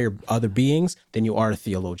about higher other beings, then you are a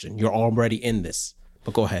theologian. You're already in this.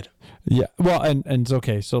 But go ahead. Yeah. Well, and it's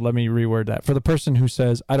okay. So let me reword that. For the person who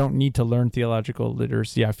says I don't need to learn theological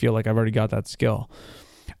literacy, I feel like I've already got that skill.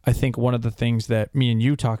 I think one of the things that me and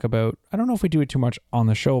you talk about, I don't know if we do it too much on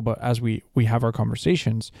the show, but as we have our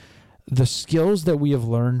conversations, the skills that we have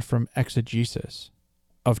learned from exegesis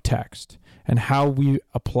of text and how we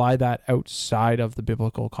apply that outside of the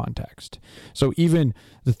biblical context. So even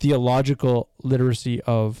the theological literacy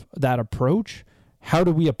of that approach, how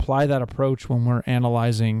do we apply that approach when we're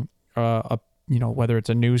analyzing whether it's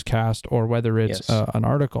a newscast or whether it's an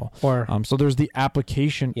article, or so there's the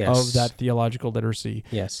application of that theological literacy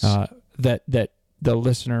that the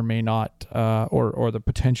listener may not or the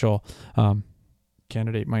potential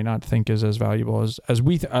candidate might not think is as valuable as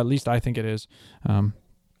we at least I think it is. And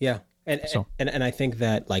I think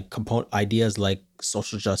that like component ideas like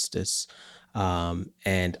social justice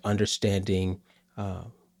and understanding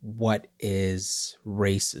what is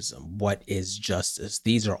racism, what is justice,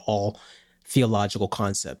 these are all theological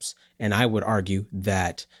concepts. And I would argue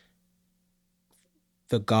that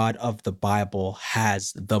the God of the Bible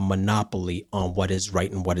has the monopoly on what is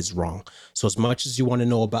right and what is wrong. So as much as you want to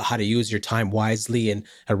know about how to use your time wisely and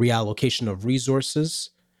a reallocation of resources,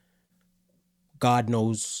 God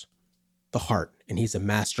knows the heart, and he's a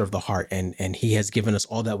master of the heart. And he has given us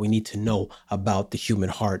all that we need to know about the human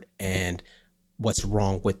heart and what's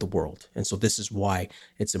wrong with the world. And so this is why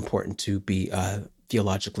it's important to be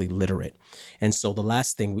theologically literate. And so the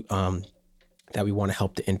last thing that we want to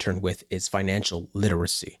help the intern with is financial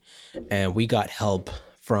literacy. And we got help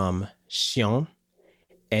from Xion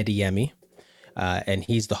Ediemi, and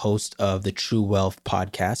he's the host of the True Wealth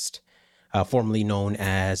podcast, formerly known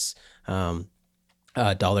as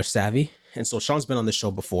Dollar Savvy. And so Sean's been on the show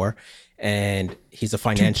before, and he's a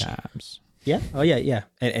financial. 2 times. Yeah. Oh yeah.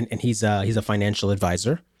 And he's a financial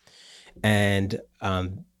advisor. And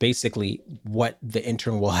basically what the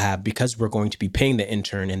intern will have, because we're going to be paying the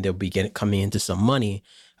intern and they'll be coming into some money,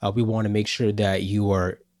 we want to make sure that you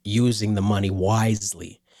are using the money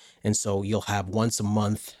wisely. And so you'll have once a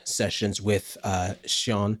month sessions with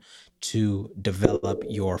Sean to develop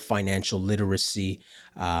your financial literacy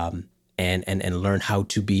and learn how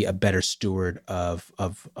to be a better steward of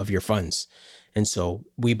your funds. And so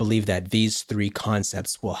we believe that these 3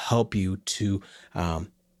 concepts will help you to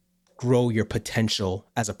grow your potential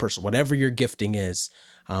as a person, whatever your gifting is.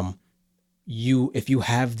 If you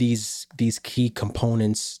have these key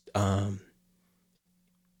components,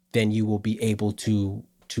 then you will be able to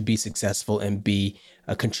be successful and be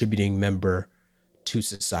a contributing member to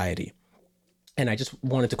society. And I just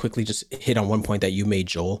wanted to quickly just hit on one point that you made,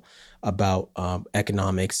 Joel, about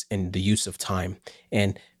economics and the use of time,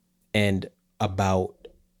 and about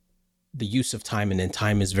the use of time, and then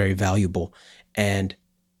time is very valuable. And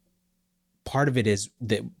part of it is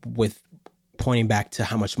that with pointing back to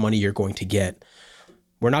how much money you're going to get,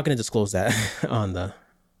 we're not going to disclose that on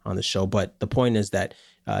the show, but the point is that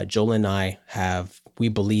Joel and I we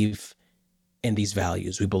believe in these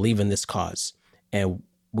values. We believe in this cause. And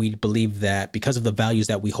we believe that because of the values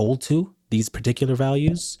that we hold to, these particular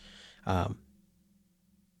values,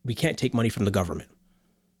 we can't take money from the government,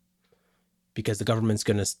 because the government's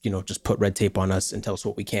going to, just put red tape on us and tell us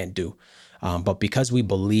what we can't do. But because we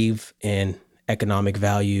believe in economic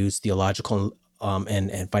values, theological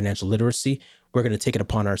and financial literacy, we're going to take it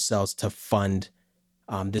upon ourselves to fund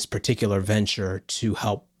this particular venture to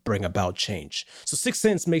help bring about change. So 6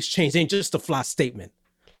 cents makes change ain't just a fly statement.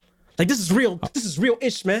 Like, this is real. This is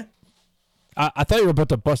real-ish, man. I thought you were about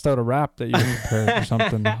to bust out a rap that you prepared or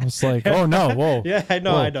something. I was like, oh no, whoa. Yeah, I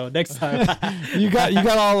know. Next time. you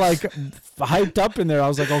got all like hyped up in there. I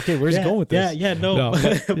was like, okay, where's he going with this?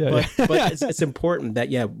 But it's important that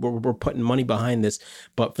we're putting money behind this.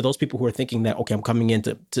 But for those people who are thinking that, okay, I'm coming in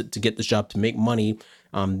to get this job to make money,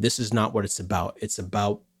 this is not what it's about. It's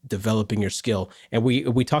about developing your skill. And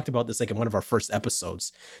we talked about this like in one of our first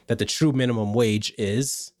episodes, that the true minimum wage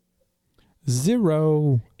is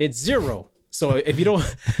 0. It's 0. So if you don't,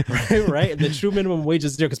 right, the true minimum wage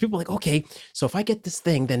is 0, because people are like, okay, so if I get this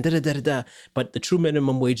thing, then da-da-da-da-da, but the true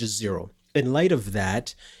minimum wage is 0. In light of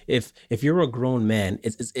that, if you're a grown man,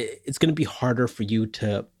 it's going to be harder for you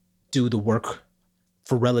to do the work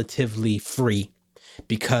for relatively free,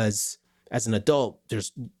 because as an adult,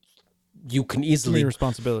 you can easily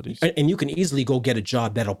responsibilities, and you can easily go get a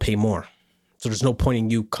job that'll pay more. So there's no point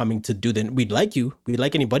in you coming to do that. We'd like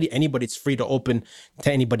anybody. Anybody's free to open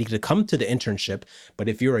to anybody to come to the internship. But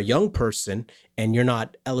if you're a young person and you're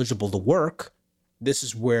not eligible to work, this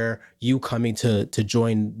is where you coming to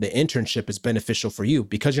join the internship is beneficial for you,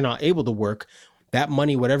 because you're not able to work. That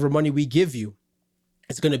money, whatever money we give you,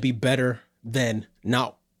 is going to be better than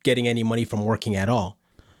not getting any money from working at all.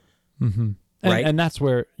 Mm-hmm. Right. And that's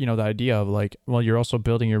where, the idea of like, well, you're also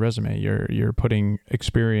building your resume, you're putting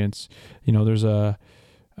experience, there's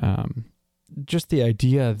just the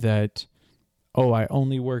idea that, I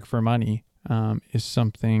only work for money, is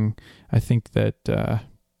something I think that,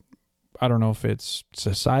 I don't know if it's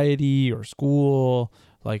society or school,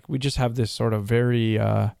 like we just have this sort of very,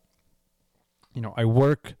 I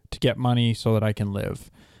work to get money so that I can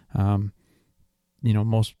live.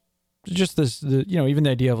 Most, just this, even the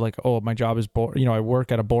idea of like, my job is I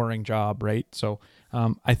work at a boring job, right? So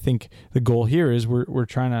I think the goal here is we're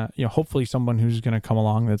trying to, hopefully someone who's going to come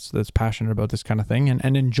along that's passionate about this kind of thing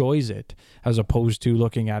and enjoys it, as opposed to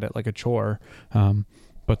looking at it like a chore.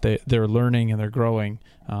 But they're learning and they're growing,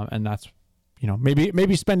 and that's,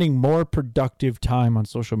 maybe spending more productive time on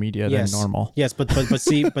social media than normal. Yes, but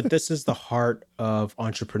see, but this is the heart of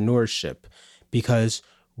entrepreneurship, because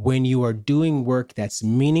when you are doing work that's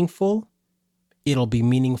meaningful, it'll be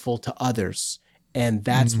meaningful to others. And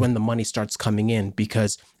that's when the money starts coming in,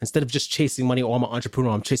 because instead of just chasing money, I'm an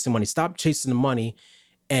entrepreneur, I'm chasing money. Stop chasing the money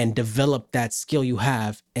and develop that skill you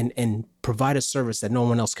have and provide a service that no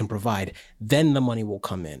one else can provide. Then the money will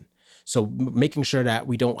come in. So making sure that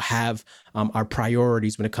we don't have our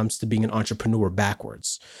priorities when it comes to being an entrepreneur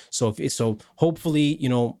backwards. So hopefully,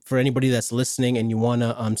 for anybody that's listening and you want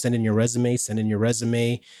to send in your resume to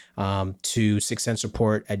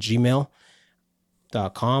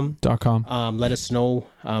sixcentsreport@gmail.com. Let us know.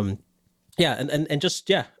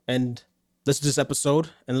 And listen to this episode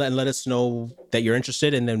and let us know that you're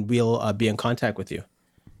interested, and then we'll be in contact with you.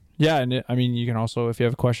 Yeah, and you can also, if you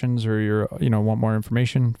have questions or you're, want more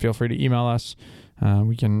information, feel free to email us.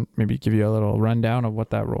 We can maybe give you a little rundown of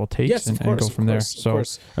what that role takes and go from there. So,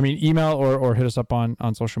 email or hit us up on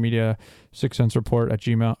social media,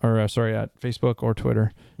 sixcentsreport@gmail at Facebook or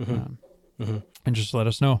Twitter, and just let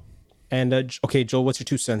us know. And okay, Joel, what's your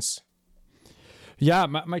 2 cents? Yeah,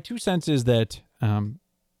 my 2 cents is that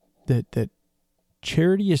that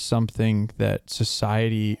charity is something that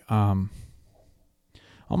society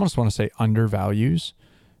almost want to say undervalues.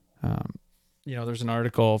 there's an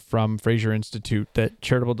article from Fraser Institute that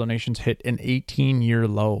charitable donations hit an 18-year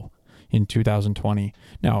low in 2020.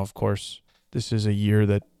 Now, of course, this is a year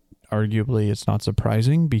that arguably it's not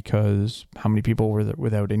surprising because how many people were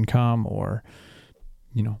without income or,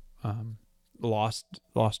 lost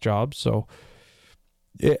jobs. So,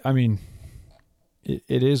 it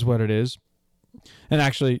is what it is. And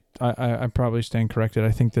actually, I probably stand corrected.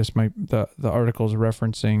 I think this might the article is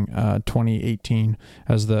referencing 2018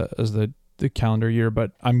 as the calendar year,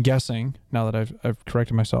 but I'm guessing now that I've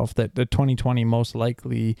corrected myself that the 2020 most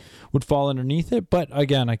likely would fall underneath it. But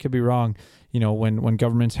again, I could be wrong. When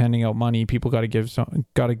government's handing out money, people got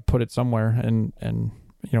to put it somewhere, and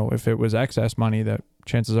if it was excess money, that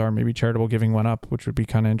chances are maybe charitable giving went up, which would be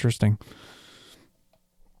kind of interesting.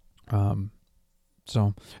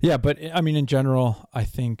 So yeah, but I mean, in general, I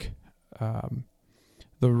think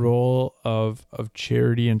the role of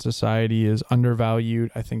charity in society is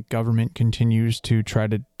undervalued. I think government continues to try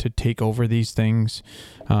to take over these things.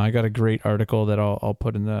 I got a great article that I'll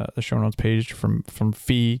put in the show notes page from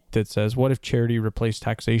FEE that says, "What if charity replaced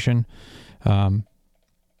taxation?" I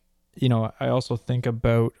also think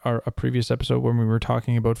about a previous episode when we were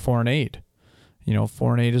talking about foreign aid.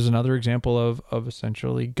 Foreign aid is another example of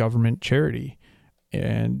essentially government charity.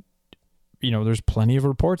 And, there's plenty of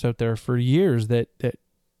reports out there for years that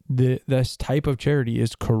this type of charity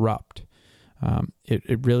is corrupt.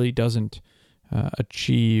 It really doesn't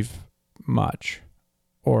achieve much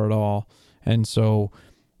or at all. And so,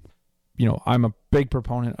 I'm a big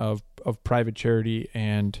proponent of private charity,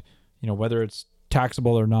 and, whether it's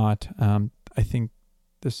taxable or not, I think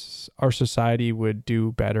our society would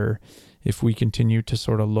do better if we continue to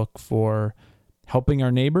sort of look for helping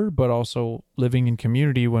our neighbor, but also living in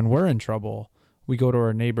community. When we're in trouble, we go to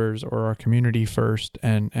our neighbors or our community first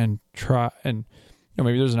and try. And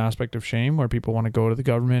maybe there's an aspect of shame where people want to go to the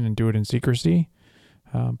government and do it in secrecy.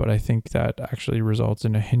 But I think that actually results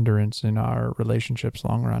in a hindrance in our relationships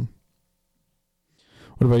long run.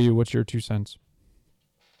 What about you? What's your 2 cents?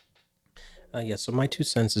 So my 2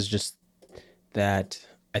 cents is just that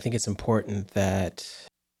I think it's important that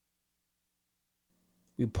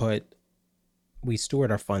we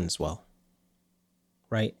steward our funds well,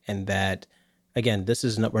 right? And that, again,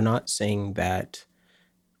 we're not saying that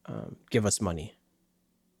give us money.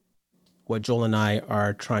 What Joel and I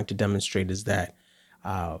are trying to demonstrate is that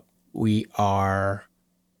we are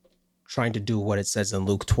trying to do what it says in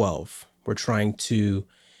Luke 12. We're trying to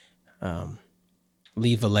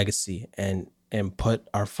leave a legacy and put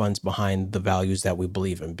our funds behind the values that we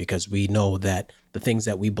believe in, because we know that the things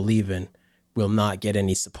that we believe in will not get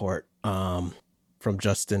any support from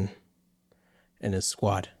Justin and his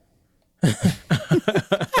squad. You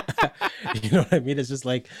know what I mean? It's just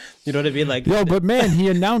like, you know what I mean? Like, yo, but man, he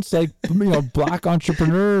announced black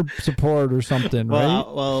entrepreneur support or something, right?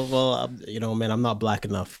 Well, man, I'm not black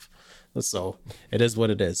enough, so it is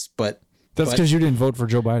what it is. But that's because you didn't vote for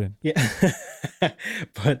Joe Biden. Yeah,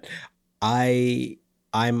 but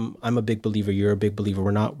I'm a big believer. You're a big believer.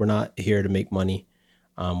 We're not here to make money.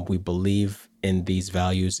 We believe in these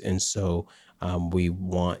values, and so we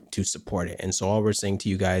want to support it. And so all we're saying to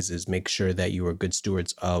you guys is make sure that you are good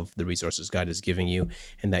stewards of the resources God is giving you,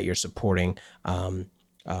 and that you're supporting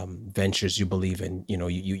ventures you believe in.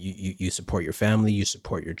 You support your family, you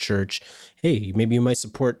support your church. Hey, maybe you might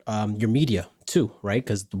support your media too, right?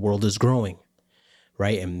 Because the world is growing,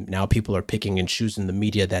 right? And now people are picking and choosing the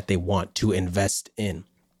media that they want to invest in.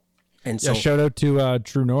 And so, shout out to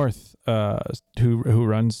True North, who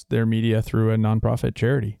runs their media through a nonprofit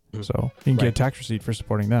charity. Mm-hmm. So you can get a tax receipt for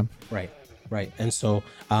supporting them. Right. And so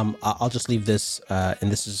I'll just leave this,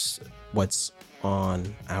 and this is what's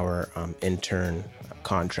on our intern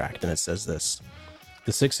contract, and it says this: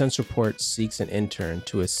 the Sixth Sense Report seeks an intern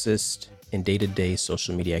to assist in day-to-day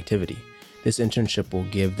social media activity. This internship will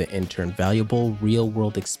give the intern valuable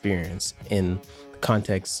real-world experience in the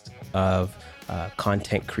context of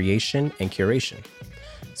content creation and curation.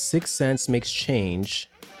 Sixth Sense makes change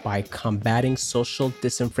by combating social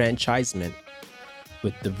disenfranchisement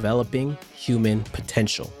with developing human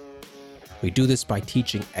potential. We do this by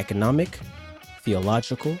teaching economic,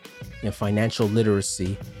 theological, and financial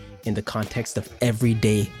literacy in the context of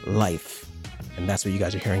everyday life. And that's what you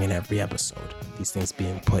guys are hearing in every episode. These things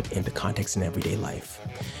being put into context in everyday life.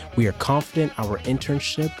 We are confident our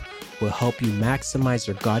internship will help you maximize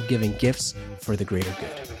your God-given gifts for the greater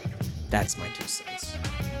good. That's my 2 cents.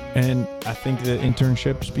 And I think the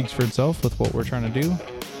internship speaks for itself with what we're trying to do.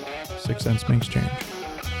 Sixth Sense makes change.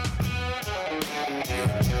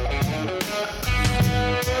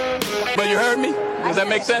 But you heard me? Does that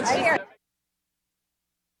make sense?